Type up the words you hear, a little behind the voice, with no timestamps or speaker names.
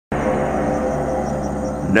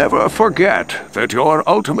Never forget that your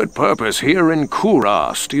ultimate purpose here in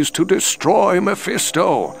Kurast is to destroy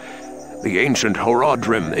Mephisto. The ancient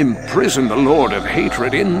Horodrim imprisoned the Lord of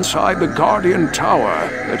Hatred inside the Guardian Tower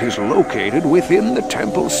that is located within the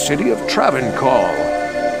temple city of Travancore.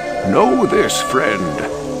 Know this, friend.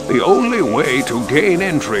 The only way to gain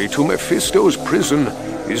entry to Mephisto's prison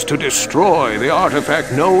is to destroy the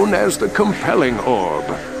artifact known as the Compelling Orb.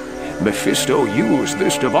 Mephisto used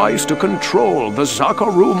this device to control the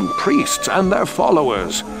Zakarum priests and their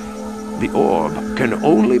followers. The orb can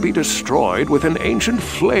only be destroyed with an ancient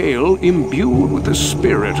flail imbued with the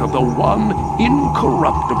spirit of the one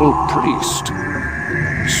incorruptible priest.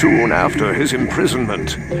 Soon after his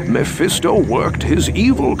imprisonment, Mephisto worked his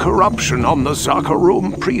evil corruption on the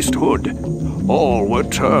Zakarum priesthood. All were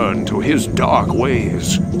turned to his dark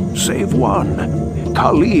ways, save one,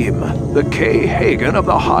 Khalim, the Khalim of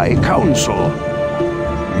the High Council.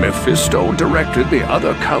 Mephisto directed the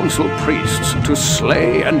other council priests to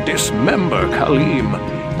slay and dismember Khalim,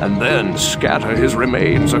 and then scatter his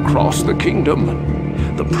remains across the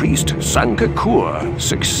kingdom. The priest Sankakur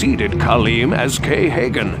succeeded Khalim as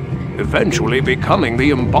Khalim, eventually becoming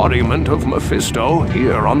the embodiment of Mephisto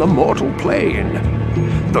here on the mortal plane.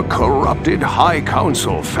 The corrupted High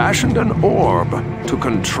Council fashioned an orb to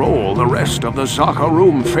control the rest of the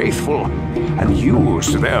Zakarum faithful, and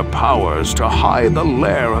used their powers to hide the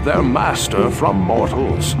lair of their master from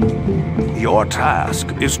mortals. Your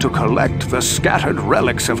task is to collect the scattered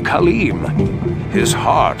relics of Khalim, his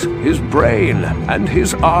heart, his brain, and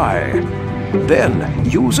his eye. Then,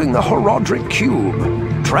 using the Horodric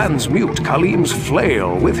Cube, transmute Khalim's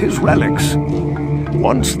flail with his relics.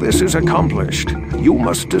 Once this is accomplished, you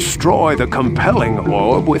must destroy the Compelling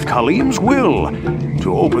Orb with Khalim's will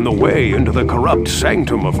to open the way into the corrupt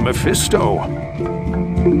sanctum of Mephisto.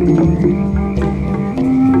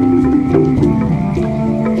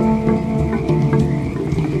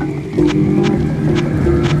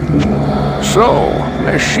 So,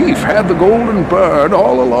 Meshif had the golden bird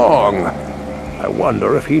all along. I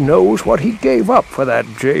wonder if he knows what he gave up for that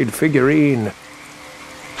jade figurine.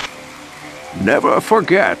 Never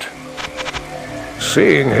forget,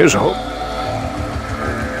 seeing his hope.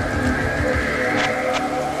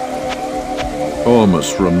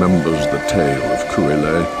 Ormus remembers the tale of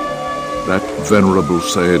Kuile. That venerable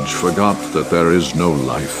sage forgot that there is no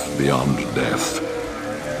life beyond death.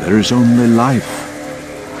 There is only life.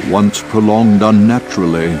 Once prolonged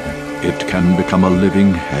unnaturally, it can become a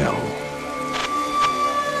living hell.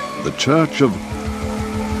 The Church of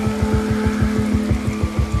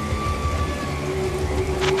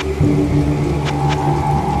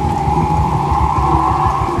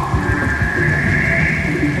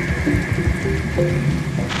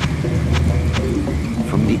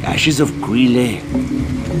From the ashes of Kuile.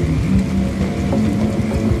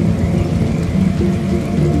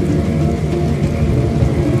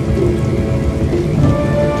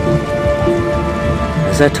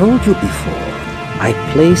 As I told you before, I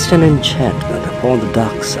placed an enchantment upon the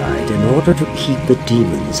dark side in order to keep the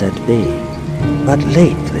demons at bay. But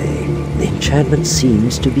lately, the enchantment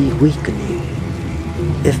seems to be weakening.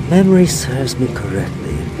 If memory serves me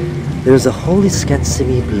correctly, there is a holy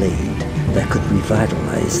Skatsimi blade that could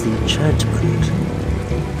revitalize the enchantment.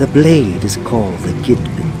 The blade is called the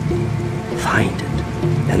Gidbin. Find it,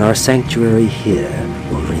 and our sanctuary here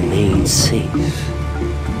will remain safe.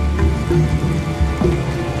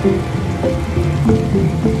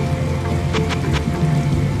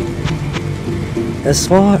 As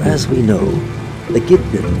far as we know, the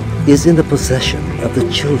Gidbin is in the possession of the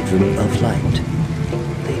Children of Light.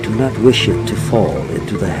 They do not wish it to fall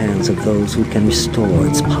into the hands of those who can restore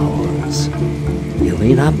its powers. You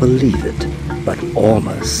may not believe it, but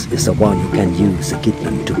Ormus is the one who can use the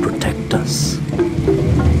Gidbin to protect us.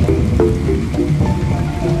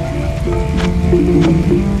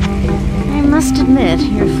 I must admit,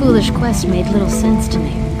 your foolish quest made little sense to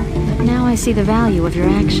me. But now I see the value of your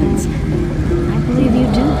actions. I believe you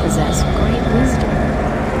do possess great wisdom.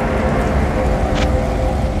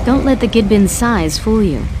 Don't let the Gidbin's size fool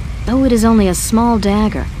you. Though it is only a small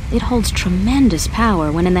dagger, it holds tremendous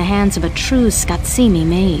power when in the hands of a true Skatsimi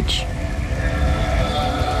mage.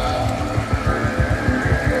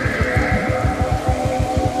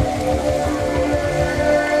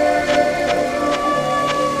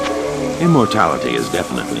 Immortality is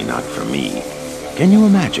definitely not for me. Can you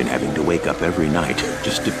imagine having to wake up every night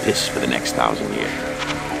just to piss for the next 1,000 years?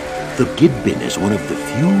 The Gidbin is one of the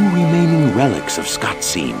few remaining relics of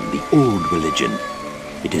Skatsim, the old religion.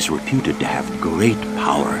 It is reputed to have great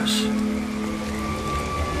powers.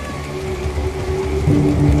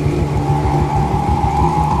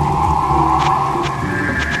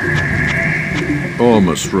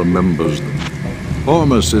 Ormus remembers them.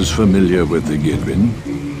 Ormus is familiar with the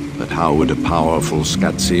Gidbin, but how would a powerful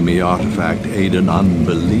Skatsimi artifact aid an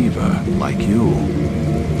unbeliever like you?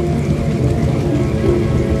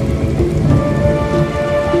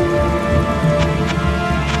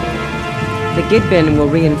 The Gidbin will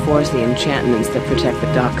reinforce the enchantments that protect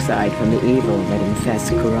the dockside from the evil that infests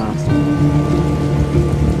Kuras.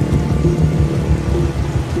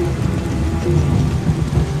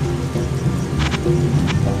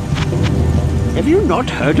 Have you not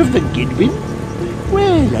heard of the Gidbin?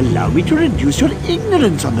 Well, allow me to reduce your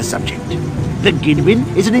ignorance on the subject. The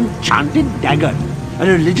Gidbin is an enchanted dagger, a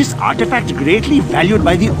religious artifact greatly valued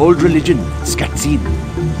by the old religion, Skatsin.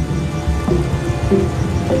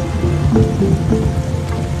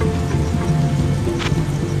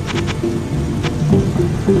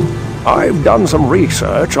 I've done some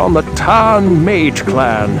research on the Tarn Mage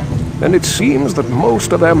Clan, and it seems that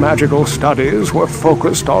most of their magical studies were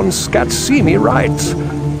focused on Skatsimi rites.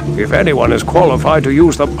 If anyone is qualified to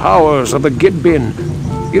use the powers of the Gidbin,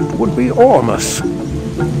 it would be Ormus.